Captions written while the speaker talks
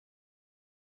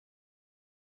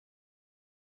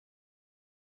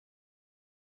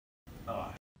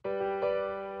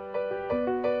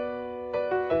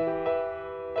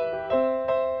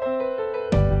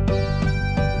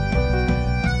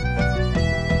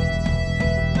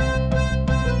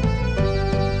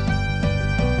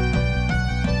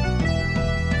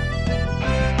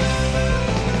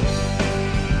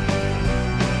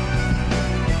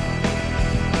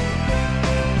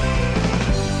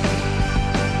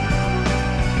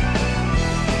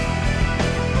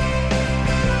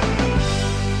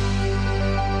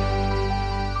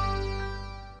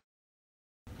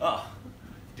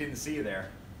didn't see you there.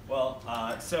 Well,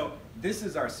 so this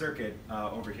is our circuit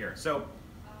over here. So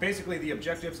basically the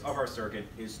objectives of our circuit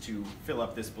is to fill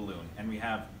up this balloon, and we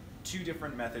have two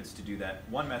different methods to do that.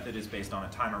 One method is based on a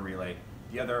timer relay,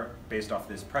 the other based off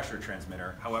this pressure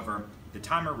transmitter. However, the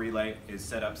timer relay is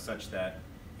set up such that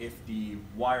if the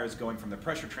wires going from the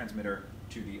pressure transmitter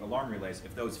to the alarm relays,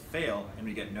 if those fail and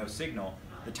we get no signal,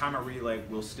 the timer relay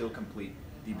will still complete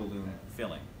the balloon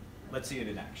filling. Let's see it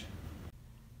in action.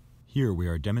 Here we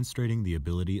are demonstrating the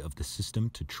ability of the system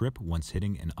to trip once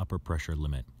hitting an upper pressure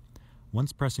limit.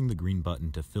 Once pressing the green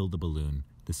button to fill the balloon,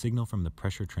 the signal from the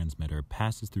pressure transmitter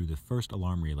passes through the first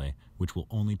alarm relay, which will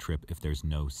only trip if there's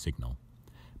no signal.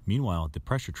 Meanwhile, the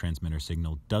pressure transmitter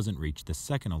signal doesn't reach the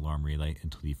second alarm relay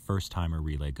until the first timer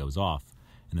relay goes off,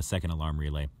 and the second alarm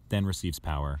relay then receives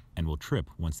power and will trip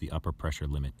once the upper pressure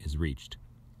limit is reached.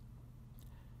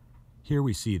 Here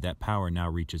we see that power now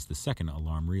reaches the second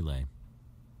alarm relay.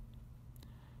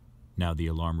 Now the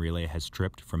alarm relay has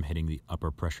tripped from hitting the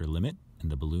upper pressure limit, and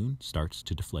the balloon starts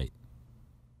to deflate.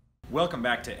 Welcome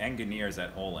back to Engineers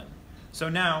at Olin. So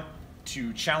now,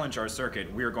 to challenge our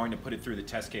circuit, we are going to put it through the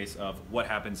test case of what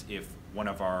happens if one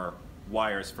of our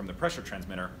wires from the pressure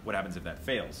transmitter, what happens if that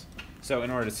fails. So in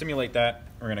order to simulate that,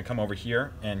 we're going to come over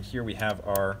here, and here we have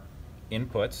our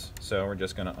inputs. So we're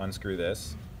just going to unscrew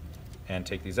this and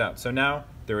take these out. So now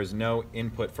there is no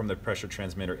input from the pressure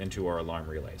transmitter into our alarm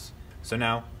relays. So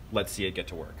now let's see it get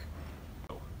to work.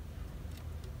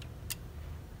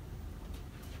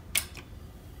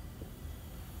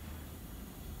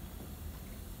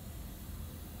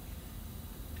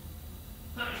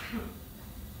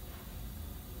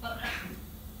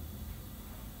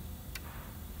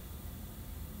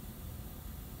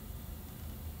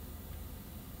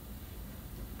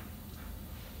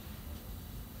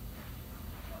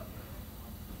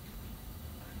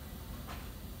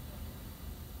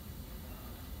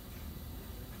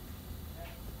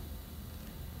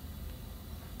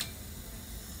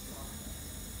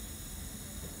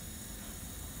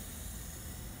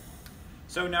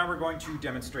 So now we're going to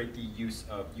demonstrate the use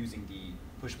of using the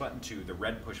push button 2, the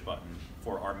red push button,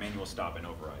 for our manual stop and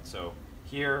override. So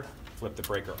here, flip the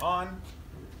breaker on.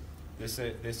 This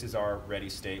is our ready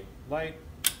state light.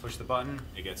 Push the button,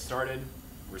 it gets started.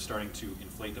 We're starting to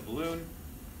inflate the balloon,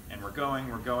 and we're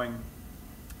going.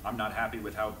 I'm not happy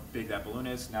with how big that balloon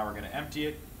is. Now we're gonna empty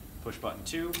it. Push button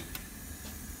 2,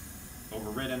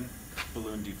 overridden,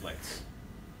 balloon deflates.